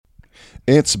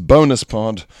It's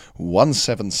BonusPod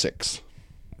 176.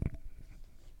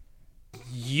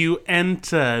 You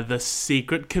enter the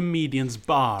secret comedian's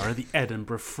bar at the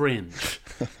Edinburgh Fringe.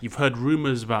 You've heard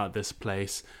rumours about this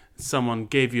place. Someone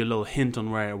gave you a little hint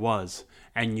on where it was,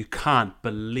 and you can't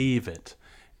believe it.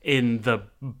 In the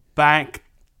back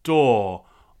door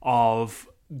of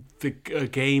the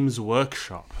Games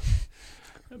Workshop,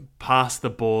 past the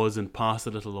boards and past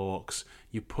the little orcs,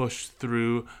 you push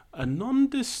through a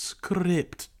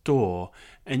nondescript door,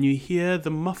 and you hear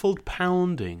the muffled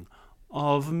pounding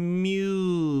of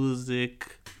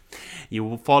music. You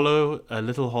will follow a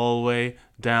little hallway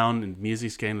down, and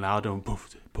music's getting louder. And boom,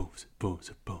 boom, boom,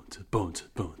 boom, boom,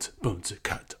 boom, boom,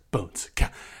 cut, boom,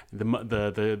 cut.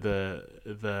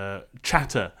 The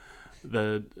chatter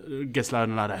gets louder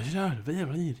and louder.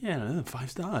 5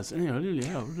 stars. I don't know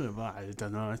what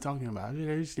I'm talking about.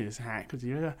 It's hack.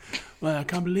 Well, I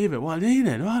can't believe it. What is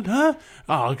it? What? Huh?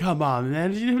 Oh, come on,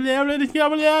 man.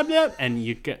 And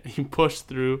you push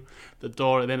through the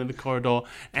door at the end of the corridor,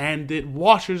 and it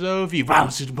washes over you.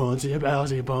 And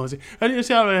you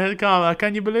say,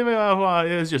 can you believe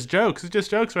it? It's just jokes. It's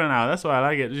just jokes right now. That's why I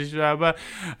like it. But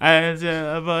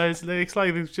it's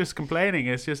like it's just complaining.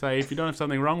 It's just like if you don't have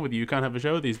something wrong with you, you can't have a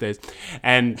show these days.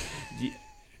 And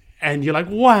you're like,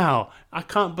 wow, I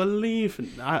can't believe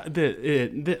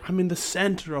I'm in the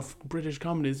center of British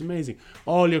comedy. It's amazing.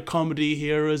 All your comedy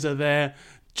heroes are there.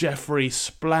 Jeffrey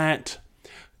Splatt,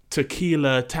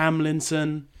 Tequila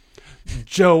Tamlinson,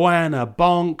 Joanna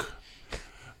Bonk,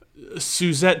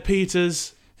 Suzette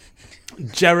Peters,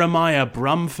 Jeremiah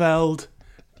Brumfeld.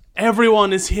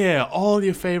 Everyone is here. All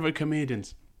your favorite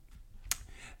comedians.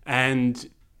 And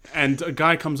a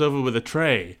guy comes over with a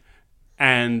tray,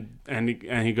 and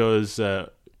he goes,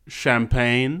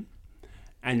 champagne,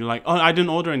 and you're like, oh, I didn't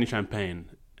order any champagne.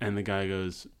 And the guy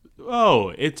goes,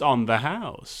 oh, it's on the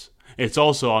house. It's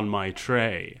also on my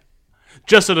tray.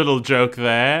 Just a little joke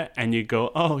there, and you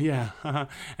go, oh yeah,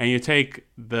 and you take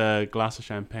the glass of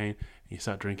champagne, and you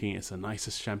start drinking. It's the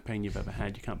nicest champagne you've ever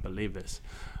had. You can't believe this.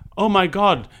 Oh my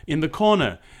God! In the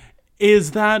corner,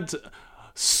 is that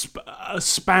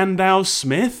Spandau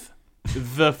Smith,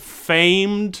 the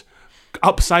famed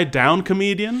upside down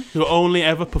comedian who only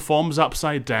ever performs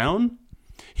upside down?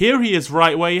 Here he is,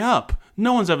 right way up.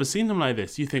 No one's ever seen him like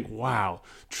this. You think, wow,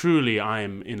 truly I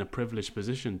am in a privileged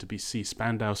position to see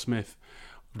Spandau Smith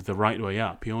the right way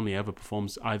up. He only ever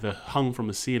performs either hung from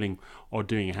a ceiling or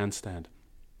doing a handstand.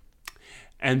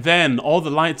 And then all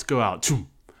the lights go out,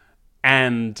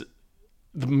 and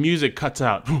the music cuts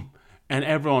out, and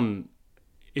everyone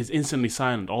is instantly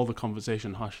silent. All the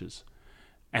conversation hushes.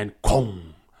 And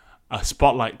a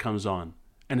spotlight comes on,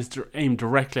 and it's aimed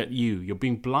directly at you. You're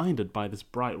being blinded by this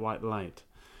bright white light.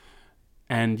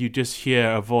 And you just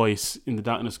hear a voice in the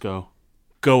darkness go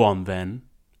on then.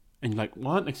 And you're like,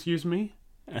 what? Excuse me?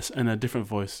 And a different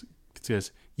voice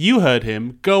says, you heard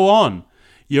him, go on.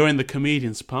 You're in the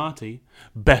comedian's party.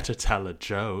 Better tell a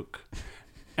joke.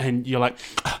 And you're like,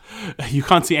 you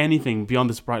can't see anything beyond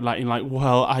this bright light. And you're like,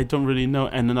 well, I don't really know.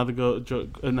 And another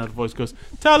voice goes,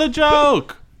 tell a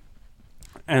joke.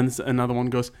 And another one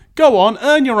goes, go on,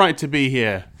 earn your right to be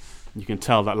here. You can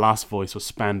tell that last voice was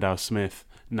Spandau Smith.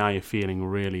 Now you're feeling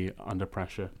really under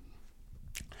pressure.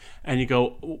 And you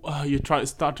go, you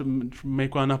start to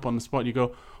make one up on the spot. You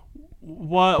go,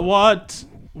 what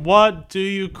do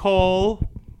you call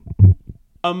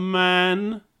a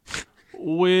man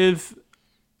with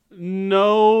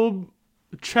no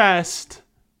chest?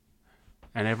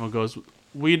 And everyone goes,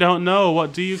 we don't know.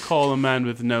 What do you call a man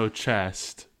with no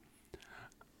chest?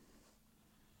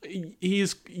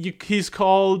 He's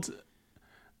called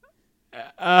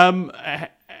no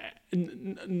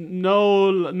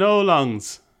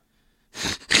lungs.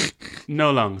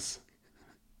 No lungs.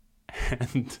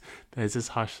 And there's this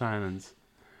harsh silence.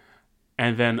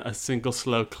 And then a single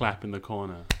slow clap in the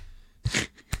corner.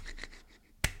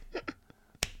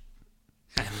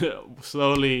 And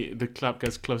slowly the clap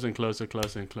gets closer and closer,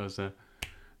 closer and closer.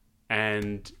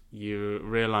 And you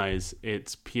realize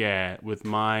it's Pierre with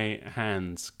my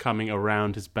hands coming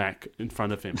around his back in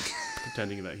front of him,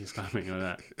 pretending that he's clapping like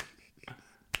that.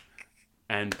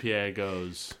 And Pierre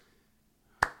goes,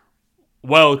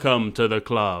 welcome to the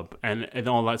club. And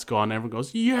all lights go on, and everyone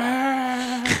goes,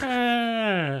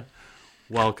 yeah!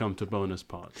 Welcome to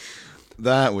BonusPod.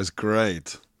 That was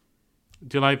great.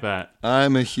 Do you like that?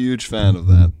 I'm a huge fan of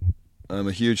that.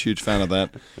 Huge fan of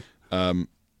that. I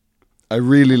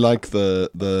really like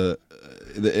the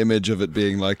image of it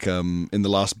being like in the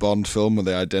last Bond film where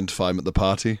they identify him at the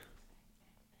party.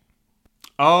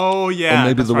 Oh yeah, or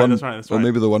maybe that's right. Or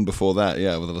maybe the one before that,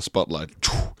 yeah, with a spotlight.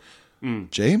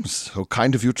 James, how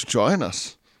kind of you to join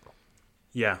us.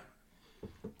 Yeah.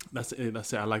 That's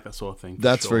it. I like that sort of thing.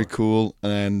 That's very cool.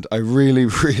 And I really,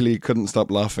 really couldn't stop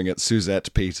laughing at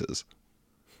Suzette Peters.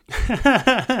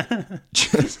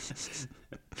 Just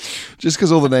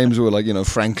because all the names were like,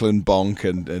 Franklin Bonk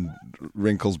and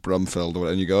Wrinkles Brumfield,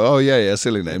 and you go, oh, yeah,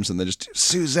 silly names. And they're just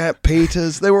Suzette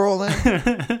Peters. They were all there.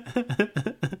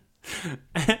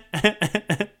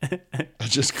 I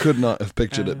just could not have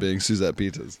pictured it being Suzette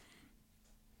Peters.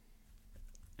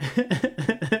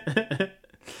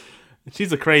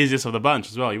 She's the craziest of the bunch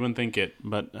as well. You wouldn't think it,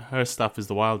 but her stuff is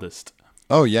the wildest.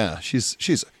 Oh yeah, she's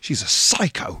a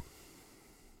psycho.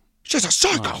 She's a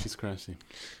psycho. Oh, she's crazy.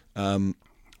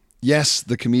 Yes,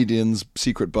 the comedians'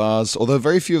 secret bars, although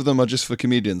very few of them are just for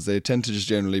comedians. They tend to just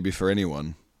generally be for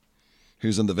anyone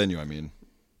who's in the venue. I mean.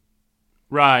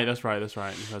 Right, that's right.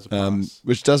 Who has a pass.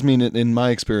 Which does mean, in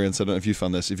my experience, I don't know if you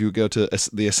found this, if you go to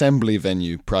the Assembly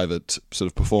venue, private sort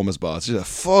of performers bars, they're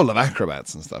full of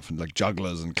acrobats and stuff, and like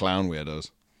jugglers and clown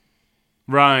weirdos.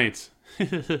 Right.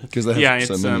 Because they have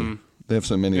so many. They have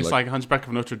so many. It's like Hunchback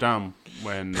of Notre Dame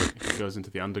when he goes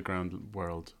into the underground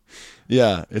world.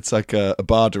 Yeah, it's like a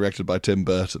bar directed by Tim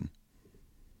Burton.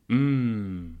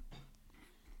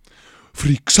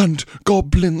 Freaks and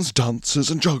goblins,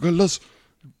 dancers and jugglers.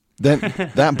 Then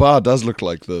that bar does look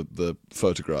like the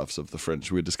photographs of the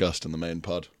Fringe we discussed in the main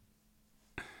pod.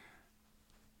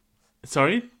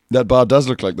 Sorry? That bar does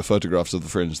look like the photographs of the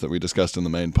Fringe that we discussed in the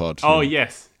main pod. Oh,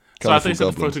 yes. So I thought you said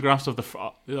goblins. photographs of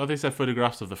the. They said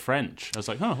photographs of the French. I was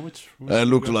like, oh, which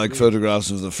look like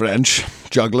photographs of the French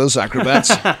jugglers,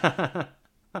 acrobats.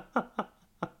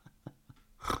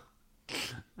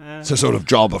 It's a sort of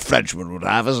job a Frenchman would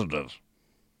have, isn't it?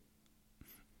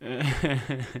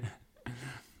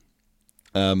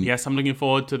 Yes, I'm looking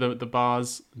forward to the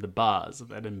bars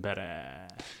of Edinburgh.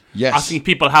 Yes. Asking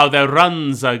people how their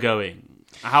runs are going,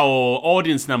 how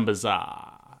audience numbers are.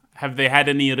 Have they had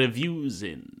any reviews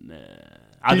in?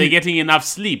 Are they getting enough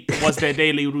sleep? What's their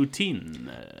daily routine?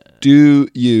 Do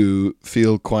you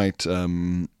feel quite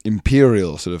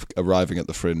imperial, sort of arriving at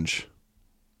the Fringe?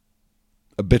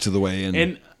 A bit of the way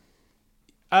in.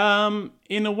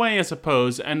 In a way, I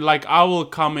suppose, and like I will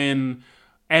come in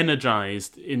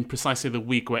energized in precisely the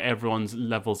week where everyone's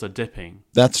levels are dipping.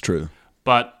 That's true.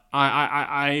 But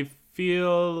I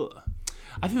feel,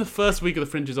 I think the first week of the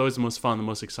Fringe is always the most fun, the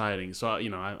most exciting. So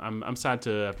I'm sad to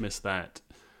have missed that.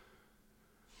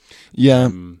 Yeah,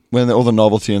 when all the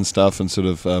novelty and stuff, and sort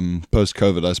of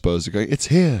post-COVID, I suppose, you're going, it's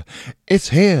here,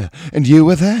 and you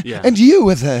were there, and you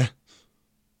were there.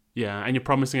 Yeah, and you're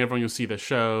promising everyone you'll see their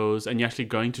shows, and you're actually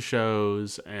going to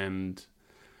shows, and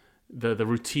the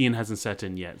routine hasn't set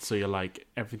in yet. So you're like,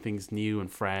 everything's new and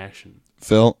fresh. And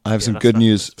Phil, I have some good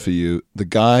news for you. The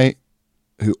guy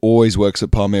who always works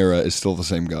at Palmyra is still the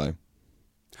same guy.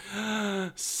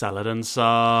 Salad and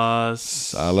sauce.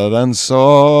 Salad and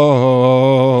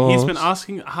sauce. He's been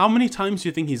asking, how many times do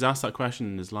you think he's asked that question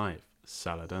in his life?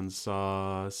 Salad and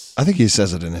sauce. I think he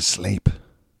says it in his sleep.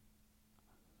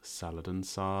 Salad and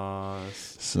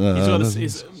sauce. Salad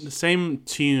He's got the same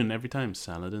tune every time.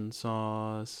 Salad and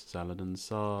sauce. Salad and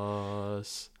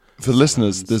sauce. For the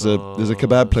listeners, there's a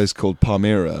kebab place called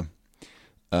Palmyra,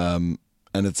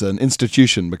 and it's an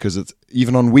institution because it's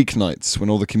even on weeknights when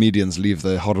all the comedians leave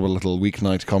their horrible little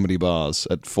weeknight comedy bars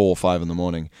at 4 or 5 in the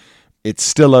morning. It's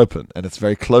still open, and it's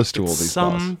very close to all these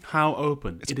bars. Somehow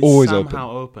open. It's always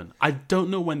somehow open. I don't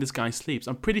know when this guy sleeps.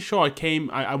 I'm pretty sure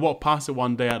I walked past it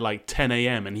one day at like 10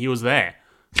 a.m. and he was there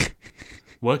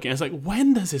working. I was like,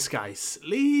 when does this guy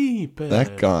sleep?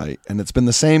 That guy, and it's been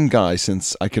the same guy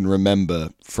since I can remember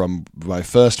from my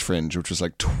first Fringe, which was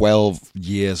like 12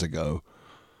 years ago.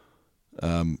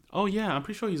 Oh yeah, I'm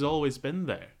pretty sure he's always been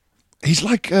there. He's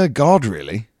like a god,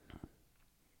 really.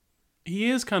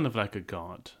 He is kind of like a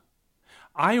god.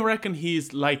 I reckon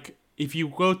he's like, if you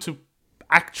go to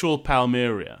actual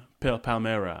Palmyra,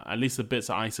 at least the bits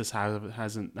that ISIS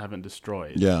haven't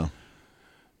destroyed. Yeah.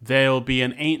 There'll be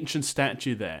an ancient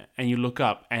statue there, and you look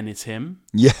up, and it's him.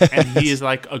 Yes. And he is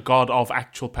like a god of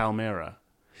actual Palmyra.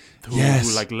 Who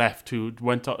like left, who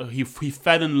went on, he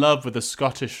fell in love with a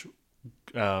Scottish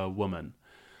woman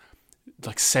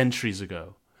like centuries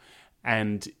ago,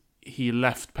 and he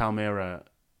left Palmyra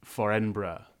for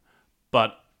Edinburgh,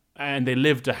 and they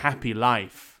lived a happy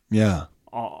life. Yeah.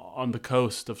 On the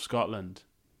coast of Scotland,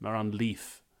 around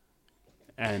Leith,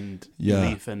 and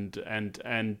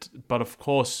but of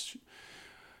course,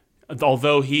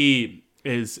 although he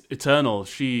is eternal,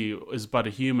 she is but a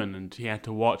human, and he had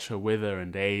to watch her wither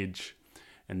and age,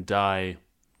 and die,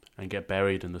 and get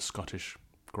buried in the Scottish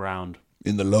ground.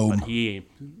 In the loam. But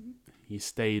he he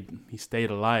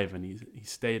stayed alive, and he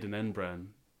stayed in Edinburgh, and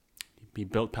he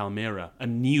built Palmyra, a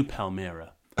new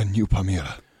Palmyra. A new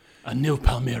Palmyra. A new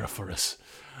Palmyra for us.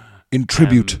 In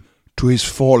tribute to his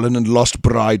fallen and lost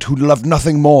bride, who loved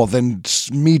nothing more than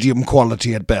medium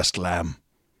quality at best lamb.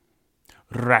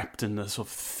 Wrapped in a sort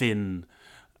of thin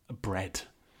bread.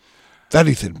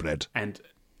 Very thin bread. And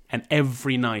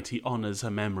every night he honours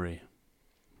her memory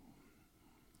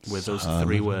with those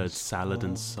 3 words, salad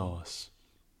and sauce.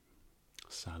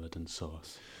 Salad and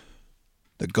sauce.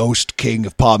 The ghost king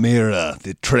of Palmyra,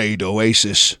 the trade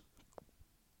oasis.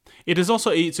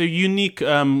 It's a unique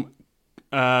shawarma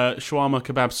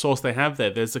kebab sauce they have there.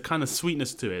 There's a kind of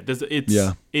sweetness to it.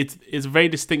 It's a very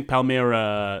distinct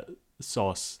Palmyra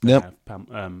sauce. Yep.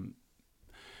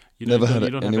 Never heard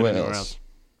it anywhere else.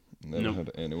 No. Heard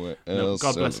it anywhere No, else.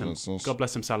 God bless him. Sauce. God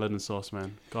bless him, salad and sauce,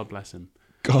 man. God bless him.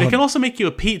 God. They can also make you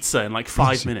a pizza in like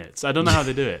 5 minutes. I don't know how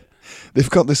they do it. They've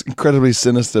got this incredibly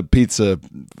sinister pizza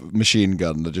machine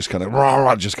gun that just kind of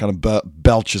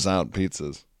belches out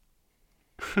pizzas.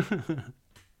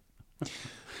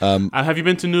 Have you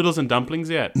been to Noodles and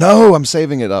Dumplings yet? No, I'm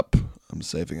saving it up.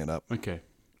 Okay.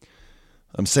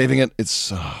 I'm saving it.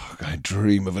 I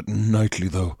dream of it nightly,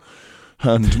 though.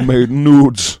 Handmade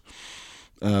nudes.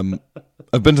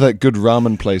 I've been to that good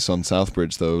ramen place on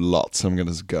Southbridge, though, lots. I'm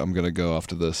gonna go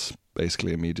after this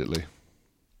basically immediately.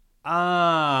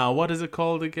 What is it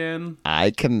called again?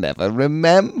 I can never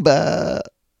remember.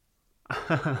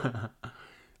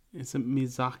 Is it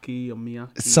Miyazaki or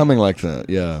Miyaki? It's something like that.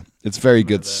 Yeah, it's very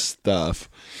good stuff.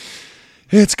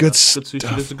 It's good stuff.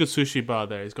 There's a good sushi bar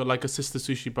there. It's got like a sister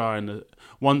sushi bar, and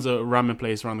one's a ramen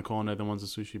place around the corner, then one's a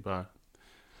sushi bar.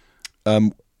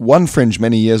 One Fringe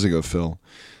many years ago, Phil,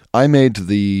 I made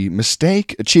the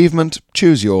achievement,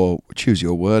 choose your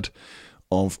word,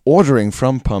 of ordering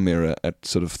from Palmyra at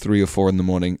sort of 3 or 4 in the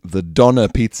morning the Donna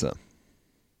Pizza.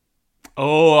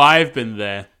 Oh, I've been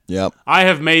there. Yep. I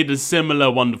have made a similar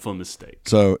wonderful mistake.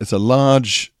 So it's a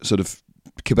large sort of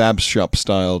kebab shop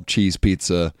style cheese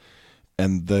pizza,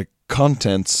 and the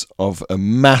contents of a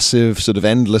massive sort of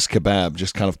endless kebab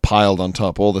just kind of piled on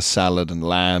top, all the salad and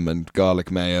lamb and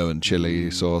garlic mayo and chili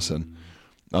sauce and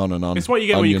on and on. It's what you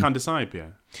get when you can't decide,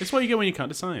 Pierre. It's what you get when you can't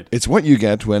decide. It's what you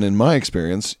get when, in my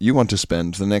experience, you want to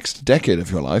spend the next decade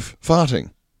of your life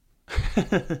farting.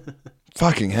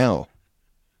 Fucking hell.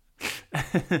 I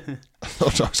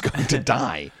thought I was going to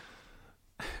die.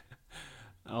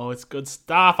 Oh, it's good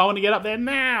stuff. I want to get up there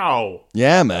now.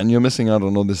 Yeah, man, you're missing out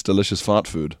on all this delicious fart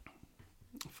food.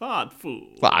 Fart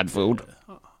food. Fart food.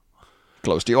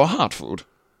 Close to your heart food.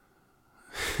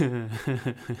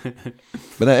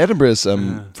 But Edinburgh is,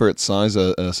 for its size,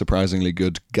 a surprisingly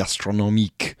good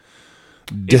gastronomique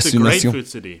destination. It's a great food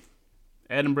city.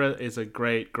 Edinburgh is a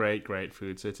great, great, great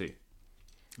food city.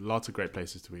 Lots of great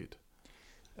places to eat.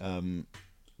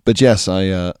 But yes,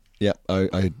 I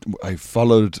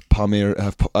followed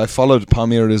Palmyra. I followed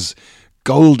Palmyra's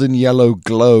golden yellow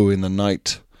glow in the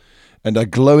night, and a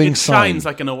glowing sign. It shines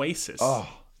like an oasis.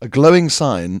 Oh, a glowing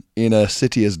sign in a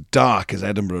city as dark as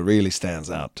Edinburgh really stands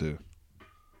out too.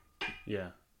 Yeah,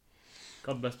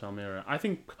 God bless Palmyra. I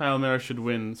think Palmyra should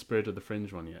win Spirit of the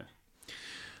Fringe one year.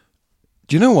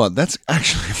 Do you know what? That's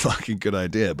actually a fucking good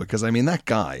idea, because I mean that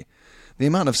guy. The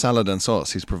amount of salad and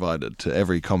sauce he's provided to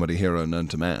every comedy hero known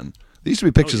to man. There used to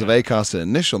be pictures of Acaster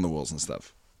and Nish on the walls and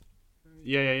stuff.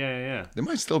 Yeah. They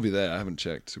might still be there. I haven't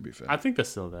checked, to be fair. I think they're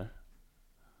still there.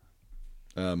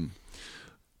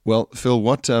 Well, Phil,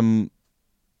 what you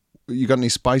got any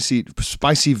spicy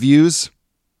views?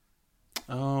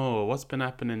 Oh, what's been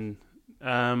happening?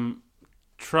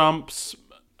 Trump's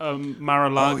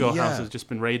Mar-a-Lago house has just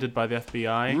been raided by the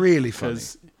FBI. Really funny.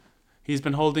 Because he's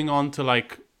been holding on to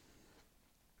like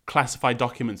classified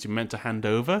documents you're meant to hand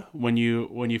over when you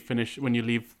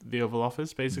leave the Oval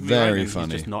Office, basically. Very right? funny.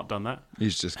 He's just not done that.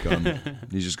 He's just gone,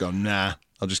 nah,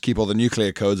 I'll just keep all the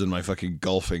nuclear codes in my fucking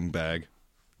golfing bag.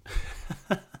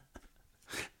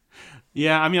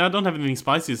 Yeah, I mean, I don't have anything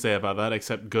spicy to say about that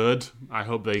except good. I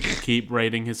hope they keep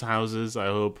raiding his houses. I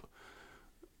hope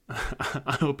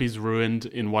he's ruined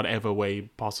in whatever way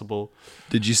possible.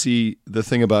 Did you see the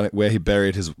thing about it where he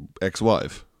buried his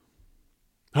ex-wife?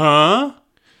 Huh?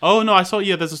 Oh, no, I saw,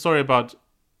 there's a story about...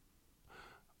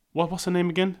 What's her name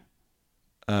again?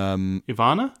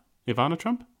 Ivana? Ivana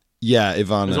Trump? Yeah,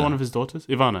 Ivana. Is it one of his daughters?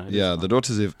 Ivana. Yeah, the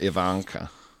daughter's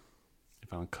Ivanka.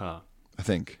 Ivanka. I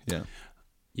think, yeah.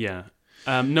 Yeah.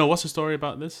 No, what's the story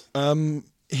about this?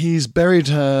 He's buried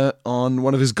her on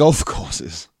one of his golf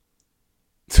courses.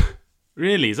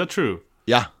 Really? Is that true?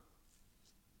 Yeah.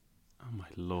 Oh, my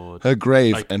Lord. Her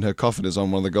grave and her coffin is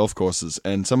on one of the golf courses,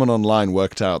 and someone online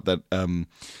worked out that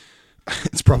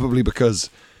It's probably because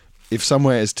if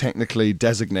somewhere is technically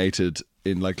designated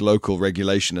in like local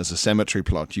regulation as a cemetery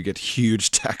plot, you get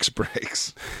huge tax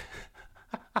breaks.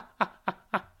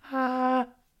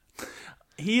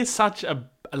 He is such a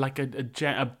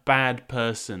bad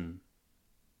person.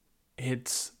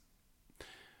 It's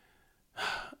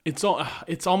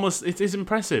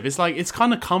impressive. It's like, it's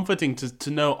kind of comforting to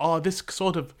know, oh, this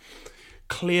sort of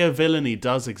clear villainy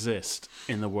does exist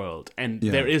in the world, and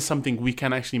there is something we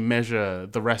can actually measure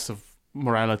the rest of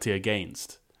morality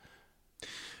against.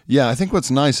 Yeah, I think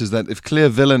what's nice is that if clear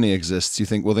villainy exists, you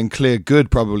think, well, then clear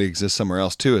good probably exists somewhere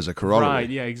else too as a corollary. Right,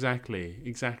 yeah,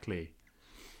 exactly.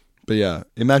 But yeah,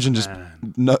 imagine just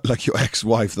like your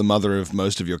ex-wife, the mother of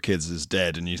most of your kids, is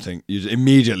dead, and you think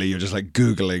you're just like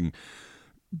Googling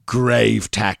grave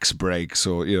tax breaks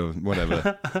or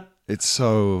whatever. It's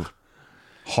so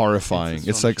horrifying.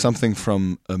 It's like something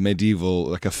from a medieval,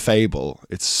 like a fable.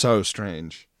 It's so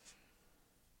strange.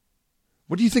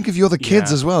 What do you think if you're the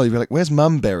kids as well? You'd be like, "Where's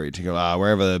Mum buried?" You go,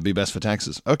 wherever it'd be best for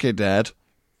taxes. Okay, Dad.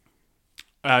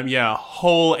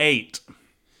 Hole 8.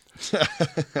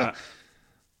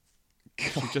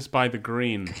 Just by the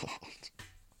green.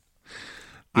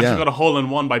 I actually got a hole in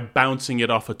one by bouncing it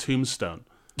off a tombstone.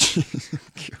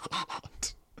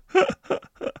 God.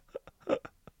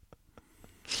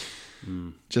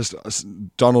 Just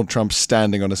Donald Trump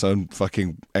standing on his own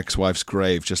fucking ex-wife's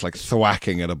grave, just like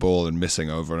thwacking at a ball and missing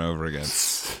over and over again.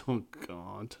 Oh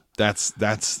God. That's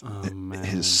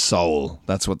his soul.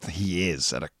 That's what he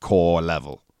is at a core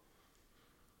level.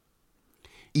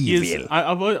 Evil.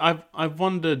 I've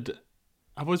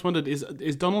always wondered,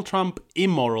 is Donald Trump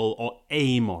immoral or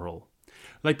amoral?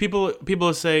 Like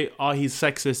people say, oh, he's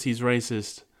sexist, he's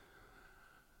racist.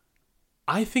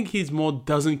 I think he's more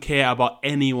doesn't care about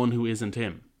anyone who isn't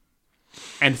him.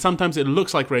 And sometimes it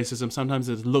looks like racism, sometimes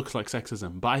it looks like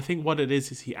sexism. But I think what it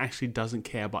is he actually doesn't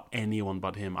care about anyone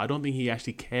but him. I don't think he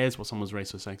actually cares what someone's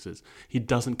race or sex is. He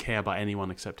doesn't care about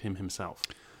anyone except him himself.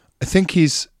 I think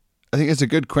it's a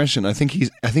good question. I think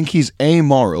he's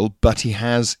amoral, but he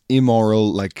has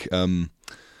immoral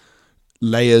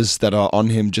layers that are on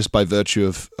him just by virtue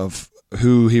of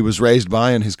who he was raised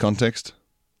by and his context.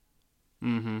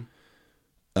 Mm-hmm.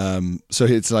 So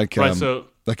it's like right, so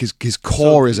his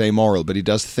core is amoral, but he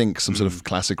does think some sort of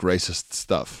classic racist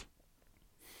stuff.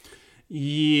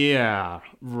 Yeah,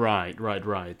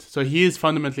 right. So he is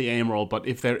fundamentally amoral, but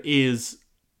if there is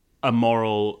a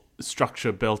moral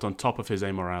structure built on top of his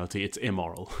amorality, it's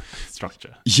immoral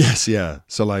structure. Yes, yeah.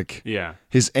 So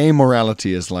his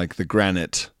amorality is like the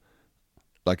granite.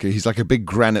 Like he's like a big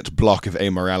granite block of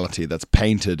amorality that's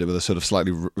painted with a sort of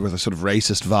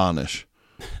racist varnish.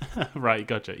 Right,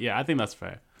 gotcha. Yeah, I think that's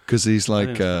fair. Because he's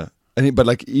like, but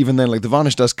like even then, like the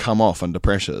varnish does come off under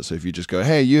pressure. So if you just go,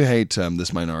 hey, you hate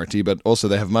this minority, but also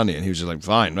they have money, and he was just like,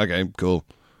 fine, okay, cool.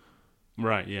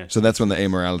 Right, yeah. So that's when the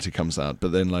amorality comes out.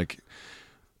 But then, like,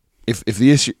 if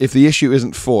the issue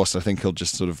isn't forced, I think he'll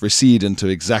just sort of recede into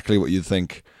exactly what you'd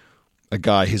think a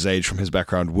guy his age from his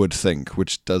background would think,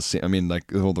 which does seem, I mean,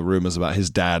 like all the rumors about his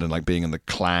dad and like being in the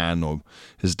Klan, or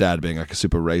his dad being like a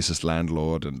super racist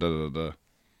landlord and da.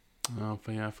 Oh,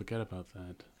 yeah, I forget about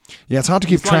that. Yeah, it's hard to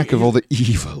keep track of all the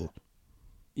evil.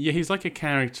 Yeah, he's like a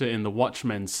character in the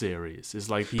Watchmen series. It's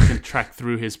like he can track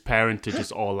through his parentage.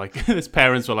 It's all like his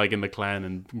parents were like in the Klan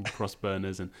and cross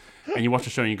burners, and you watch the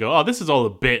show and you go, oh, this is all a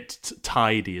bit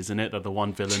tidy, isn't it? That the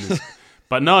one villain is,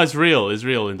 but no, it's real. It's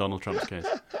real in Donald Trump's case.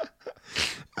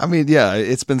 I mean, yeah,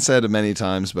 it's been said many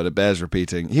times, but it bears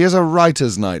repeating. He is a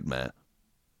writer's nightmare.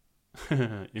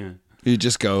 Yeah. You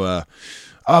just go,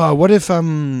 what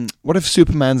if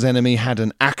Superman's enemy had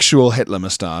an actual Hitler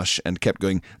mustache and kept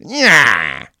going,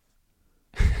 yeah?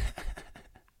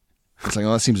 It's like,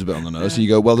 oh, that seems a bit on the nose. So you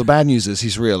go, well, the bad news is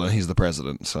he's real and he's the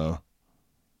president, so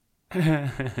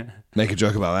make a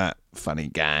joke about that, funny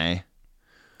guy.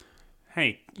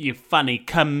 Hey, you funny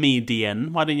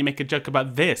comedian. Why don't you make a joke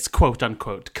about this,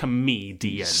 quote-unquote,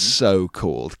 comedian?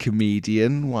 So-called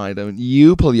comedian. Why don't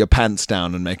you pull your pants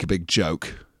down and make a big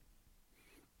joke?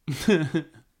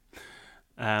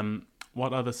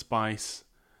 What other spice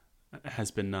has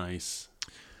been nice?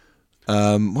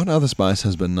 What other spice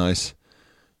has been nice?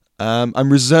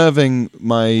 I'm reserving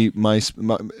my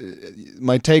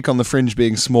take on the Fringe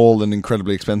being small and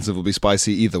incredibly expensive will be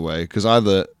spicy either way, because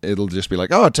either it'll just be like,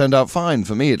 oh, it turned out fine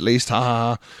for me at least, ha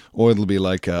ha, or it'll be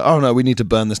like, oh no, we need to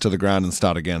burn this to the ground and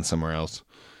start again somewhere else.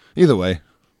 Either way.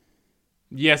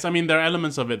 Yes, I mean there are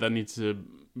elements of it that need to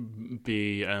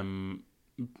be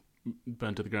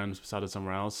burnt to the ground and started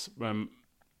somewhere else.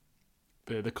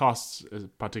 The costs, in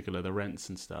particular, the rents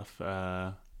and stuff.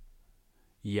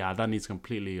 Yeah, that needs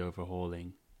completely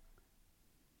overhauling.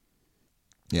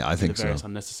 Yeah, I think the various so.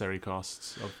 unnecessary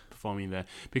costs of performing there,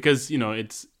 because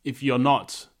it's if you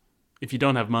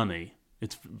don't have money,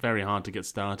 it's very hard to get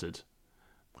started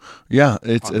Yeah,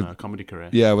 it's on a comedy career.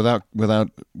 yeah, without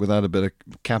a bit of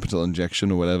capital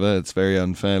injection or whatever, it's very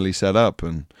unfairly set up.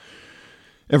 And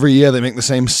every year they make the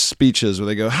same speeches where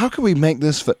they go, "How can we make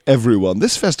this for everyone?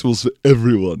 This festival's for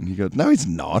everyone." You go, "No, it's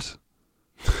not.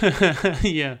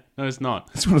 Yeah, no, it's not.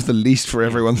 It's one of the least for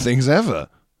everyone things ever."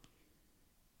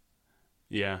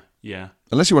 Yeah.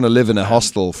 Unless you want to live in a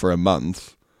hostel for a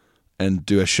month and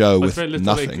do a show But with very little,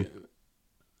 nothing.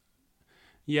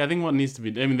 Yeah, I think what needs to be...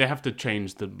 I mean, they have to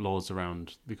change the laws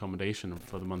around the accommodation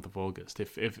for the month of August.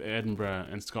 If Edinburgh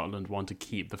and Scotland want to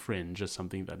keep the Fringe as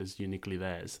something that is uniquely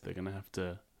theirs, they're going to have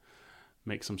to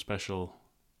take some special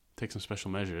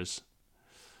measures.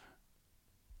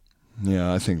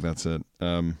 Yeah, I think that's it.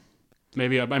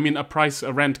 Maybe, I mean, a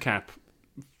rent cap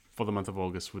for the month of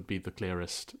August would be the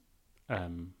clearest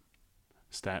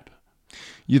step.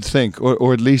 You'd think,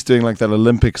 or at least doing like that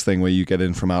Olympics thing where you get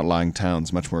in from outlying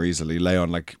towns much more easily. Lay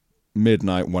on like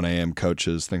midnight, 1 a.m.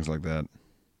 coaches, things like that.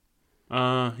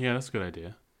 Yeah, that's a good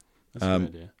idea.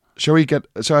 Shall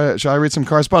I read some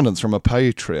correspondence from a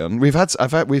Patreon? We've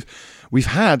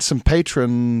had some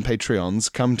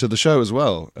Patreons come to the show as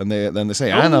well, and they say,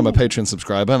 "And I'm a Patreon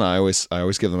subscriber," and I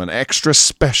always give them an extra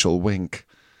special wink.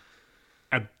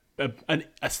 An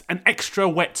extra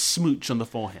wet smooch on the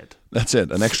forehead. That's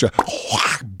it. An extra.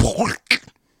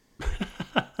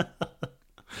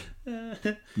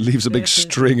 Leaves a big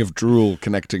string of drool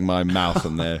connecting my mouth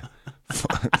and their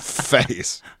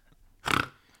face.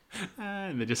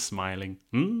 And they're just smiling.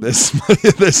 They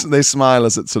smile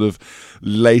as it sort of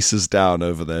laces down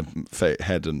over their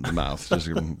head and mouth. Just,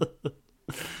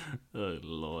 oh,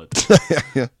 Lord.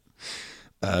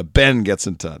 Ben gets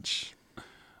in touch.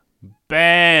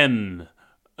 Ben.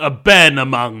 A Ben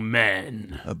among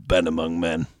men. A Ben among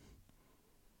men.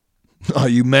 Are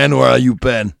you men or are you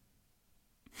Ben?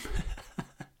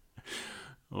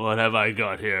 What have I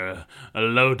got here? A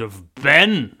load of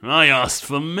Ben? I asked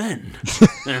for men,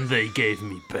 and they gave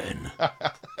me Ben.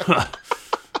 Well,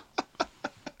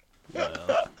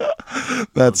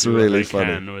 that's really funny.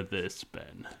 funny. Can with this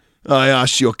Ben. I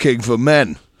asked your king for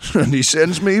men, and he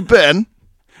sends me Ben.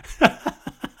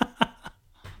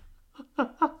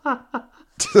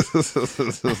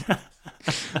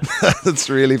 That's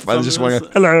really funny. Just one guy,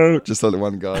 hello. Just like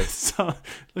one guy.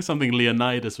 Like something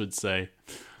Leonidas would say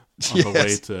on the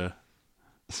way to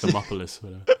Thermopolis.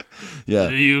 Whatever. Yeah.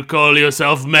 Do you call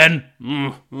yourself men?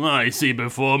 I see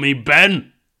before me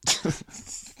Ben.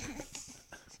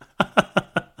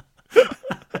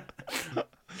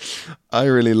 I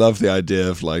really love the idea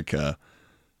of like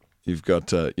you've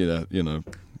got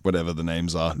whatever the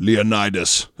names are: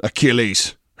 Leonidas,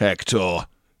 Achilles, Hector,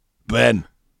 Ben.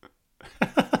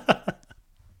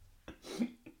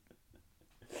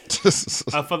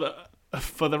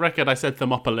 For the record, I said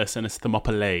Thermopolis and it's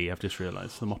Thermopylae. I've just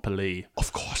realised Thermopylae.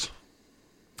 Of course.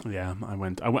 Yeah, I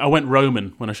went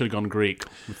Roman when I should have gone Greek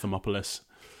with Thermopolis.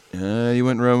 You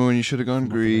went Roman when you should have gone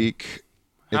Greek.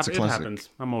 It's a classic. It happens.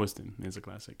 I'm always doing. It's a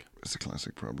classic. It's a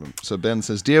classic problem. So Ben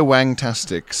says, "Dear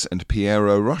Wangtastics and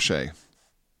Piero Rocher."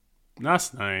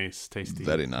 That's nice, tasty.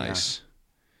 Very nice. Yeah.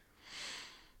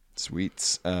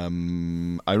 Sweets.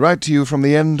 I write to you from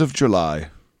the end of July.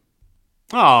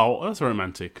 Oh, that's a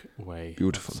romantic way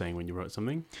Beautiful. Of saying when you wrote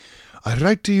something. I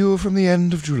write to you from the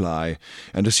end of July,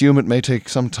 and assume it may take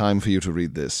some time for you to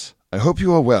read this. I hope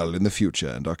you are well in the future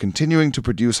and are continuing to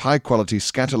produce high-quality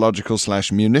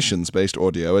scatological/munitions-based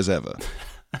audio as ever.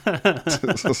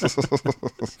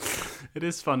 It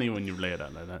is funny when you lay it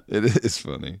out like that. It is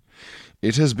funny.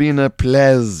 It has been a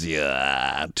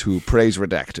pleasure to praise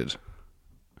Redacted.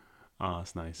 Oh,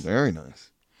 that's nice. Very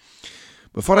nice.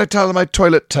 Before I tell my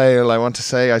toilet tale, I want to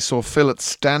say I saw Phil at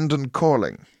Stand and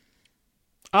Calling.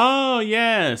 Oh,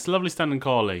 yes. Lovely Stand and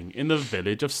Calling in the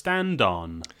village of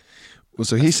Standon. Well,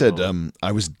 so he said,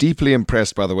 I was deeply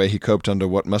impressed by the way he coped under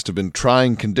what must have been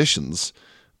trying conditions,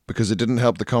 because it didn't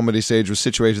help the comedy stage was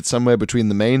situated somewhere between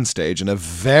the main stage and a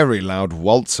very loud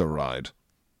waltzer ride.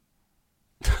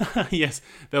 Yes,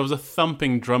 there was a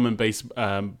thumping drum and bass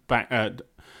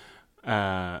background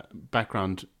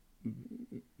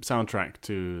soundtrack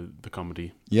to the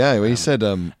comedy. Yeah, well, he said...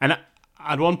 and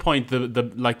at one point,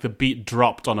 the beat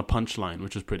dropped on a punchline,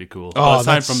 which was pretty cool. Oh, but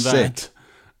that's sick.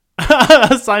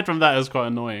 Aside from that, it was quite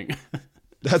annoying.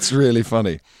 That's really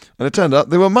funny. And it turned out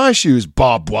they were my shoes.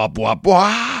 Bob, wop, wop,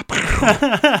 wop.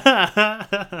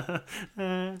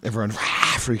 Everyone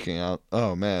freaking out.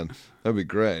 Oh, man. That'd be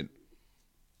great.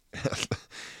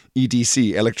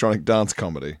 EDC, electronic dance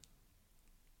comedy.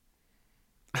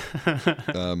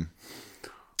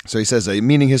 So he says,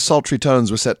 meaning his sultry tones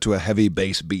were set to a heavy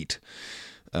bass beat.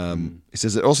 He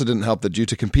says it also didn't help that due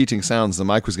to competing sounds, the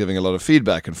mic was giving a lot of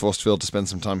feedback and forced Phil to spend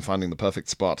some time finding the perfect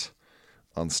spot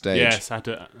on stage. Yes, I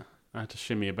had to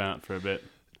shimmy about for a bit.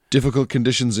 Difficult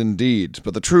conditions indeed,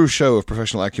 but the true show of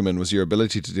professional acumen was your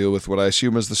ability to deal with what I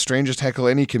assume is the strangest heckle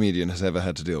any comedian has ever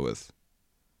had to deal with.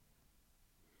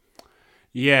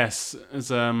 Yes,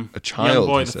 as a child, young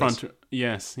boy at he the front.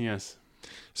 Yes.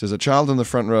 Says a child in the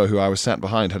front row who I was sat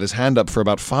behind had his hand up for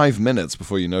about 5 minutes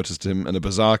before you noticed him, and a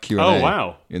bizarre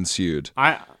Q&A ensued.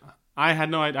 I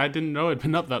didn't know it'd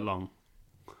been up that long.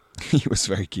 He was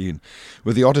very keen.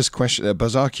 With the oddest question,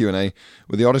 bizarre Q&A,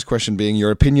 with the oddest question being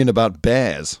your opinion about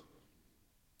bears.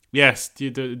 Yes, do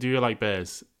you like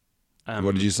bears?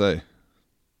 What did you say?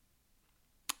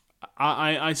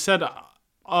 I said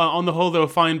on the whole they were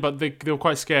fine, but they were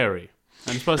quite scary.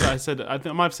 And I suppose I think I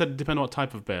might have said it depends on what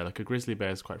type of bear. Like a grizzly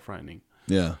bear is quite frightening.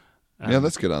 Yeah,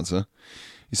 that's a good answer.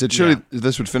 He said, surely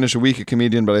this would finish a week a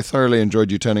comedian, but I thoroughly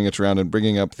enjoyed you turning it around and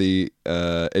bringing up the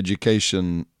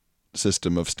education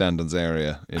system of Standon's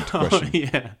area into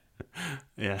question.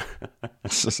 Yeah.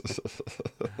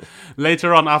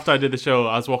 Later on, after I did the show,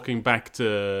 I was walking back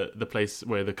to the place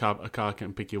where a car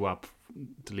can pick you up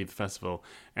to leave the festival,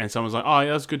 and someone was like, "Oh,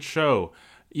 yeah, that's a good show."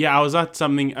 Yeah, I was at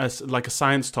something like a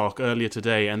science talk earlier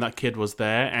today, and that kid was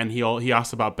there, and he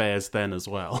asked about bears then as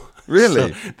well.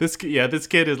 Really? So this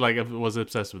kid is was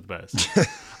obsessed with bears.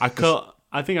 I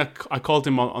think I called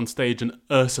him on stage an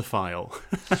ursophile,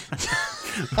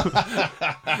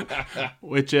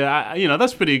 which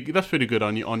that's pretty good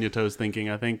on your toes thinking.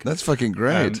 I think that's fucking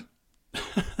great.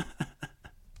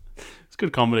 It's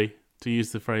good comedy to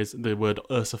use the word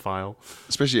ursophile,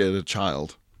 especially as a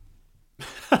child.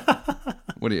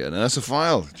 What are you, an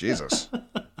ursophile? Jesus.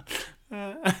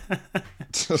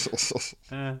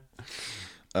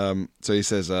 So he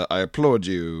says, I applaud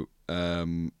you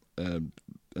and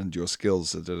your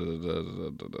skills.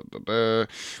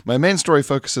 My main story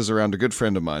focuses around a good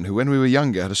friend of mine who, when we were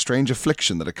younger, had a strange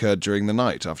affliction that occurred during the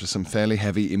night after some fairly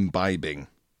heavy imbibing.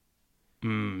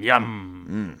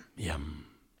 Yum.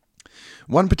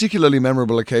 One particularly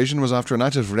memorable occasion was after a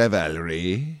night of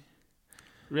revelry.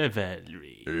 Revelry.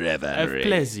 Of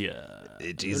pleasure.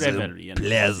 It is a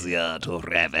pleasure to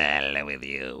revel with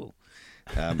you.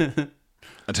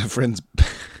 At a friend's...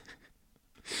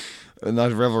 a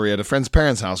night of revelry at a friend's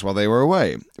parents' house while they were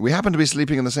away. We happened to be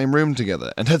sleeping in the same room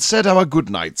together and had said our good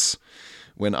nights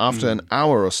when, after an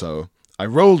hour or so, I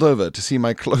rolled over to see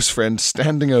my close friend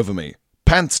standing over me,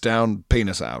 pants down,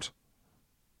 penis out.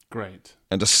 Great.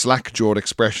 And a slack-jawed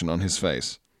expression on his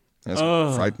face. That's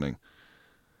frightening.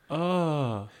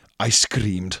 Oh. I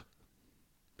screamed.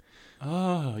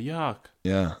 Oh, yuck.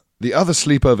 Yeah. The other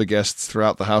sleepover guests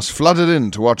throughout the house flooded in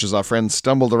to watch as our friend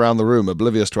stumbled around the room,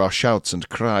 oblivious to our shouts and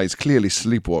cries, clearly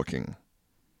sleepwalking.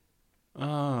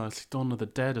 Oh, it's like Dawn of the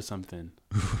Dead or something.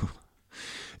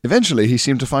 Eventually, he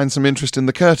seemed to find some interest in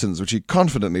the curtains, which he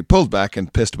confidently pulled back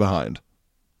and pissed behind.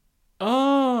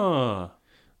 Oh.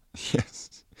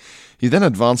 Yes. He then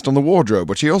advanced on the wardrobe,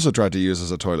 which he also tried to use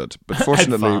as a toilet, but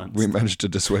fortunately we managed to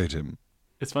dissuade him.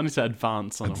 It's funny to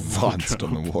advance on Advanced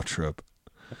on the wardrobe.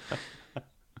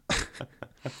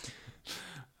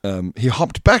 He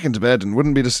hopped back into bed and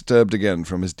wouldn't be disturbed again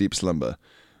from his deep slumber.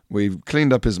 We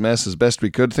cleaned up his mess as best we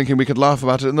could, thinking we could laugh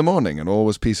about it in the morning, and all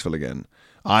was peaceful again.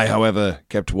 I, however,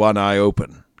 kept one eye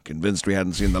open, convinced we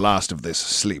hadn't seen the last of this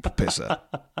sleep pisser.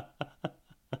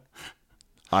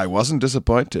 I wasn't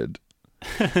disappointed.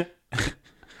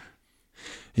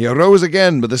 He arose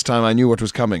again, but this time I knew what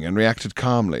was coming and reacted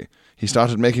calmly. He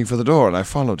started making for the door, and I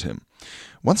followed him.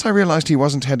 Once I realized he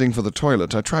wasn't heading for the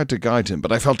toilet, I tried to guide him,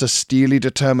 but I felt a steely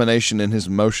determination in his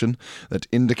motion that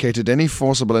indicated any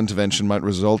forcible intervention might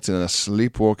result in a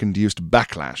sleepwalk-induced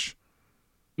backlash.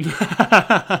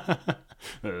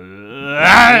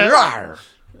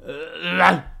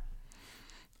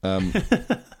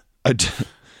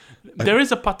 There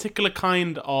is a particular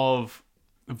kind of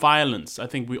violence I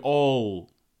think we all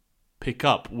pick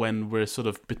up when we're sort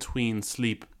of between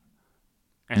sleep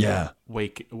and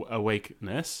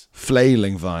awakeness.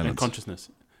 Flailing violence. And consciousness.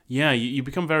 Yeah, you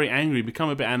become very angry, become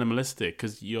a bit animalistic,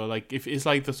 because you're like, if it's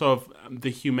like the sort of the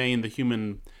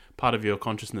human part of your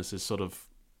consciousness is sort of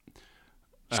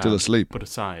still asleep. Put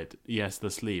aside. Yes,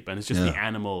 the sleep. And it's just the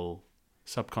animal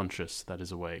subconscious that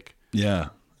is awake. Yeah.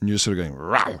 And you're just sort of going,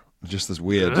 Row! Just this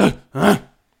weird...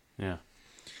 Yeah.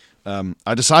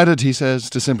 I decided, he says,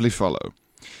 to simply follow.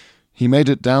 He made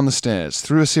it down the stairs,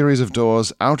 through a series of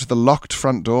doors, out the locked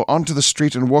front door, onto the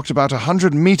street, and walked about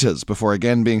 100 meters before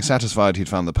again being satisfied he'd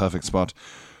found the perfect spot,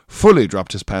 fully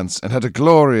dropped his pants, and had a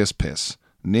glorious piss,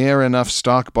 near enough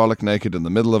stark bollock naked in the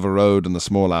middle of a road in the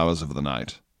small hours of the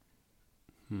night.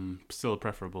 Still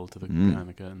preferable to the behind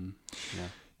the curtain. Yeah.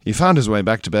 He found his way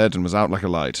back to bed and was out like a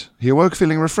light. He awoke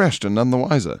feeling refreshed and none the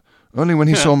wiser. Only when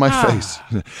he saw my face.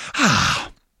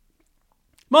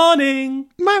 Morning!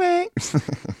 Money!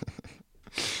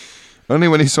 Only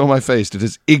when he saw my face did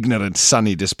his ignorant,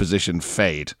 sunny disposition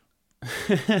fade.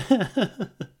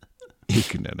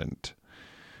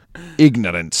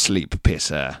 Ignorant sleep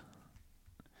pisser.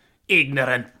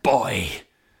 Ignorant boy.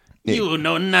 You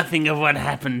know nothing of what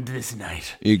happened this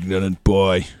night. Ignorant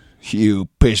boy. You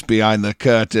piss behind the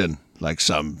curtain like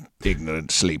some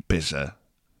ignorant sleep pisser.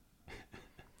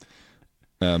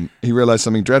 He realized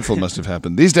something dreadful must have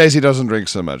happened. These days he doesn't drink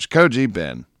so much. Koji,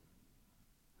 Ben.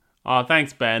 Oh,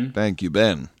 thanks, Ben. Thank you,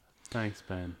 Ben. Thanks,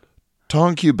 Ben.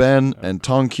 Thank you, Ben, and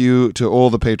thank you to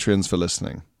all the patrons for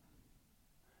listening.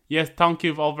 Yes, thank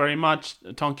you all very much.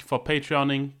 Thank you for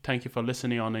Patreoning. Thank you for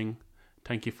listening oning.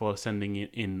 Thank you for sending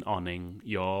in oning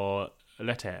your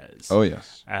letters. Oh,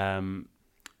 yes.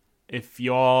 If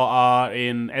you are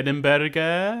in Edinburgh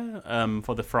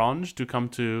for the Fringe, do come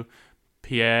to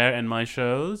Pierre and my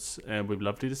shows. We'd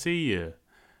lovely to see you.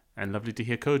 And lovely to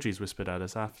hear Koji's whispered at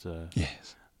us after.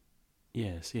 Yes.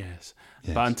 Yes.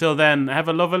 But until then, have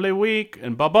a lovely week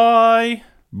and bye-bye.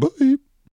 Bye.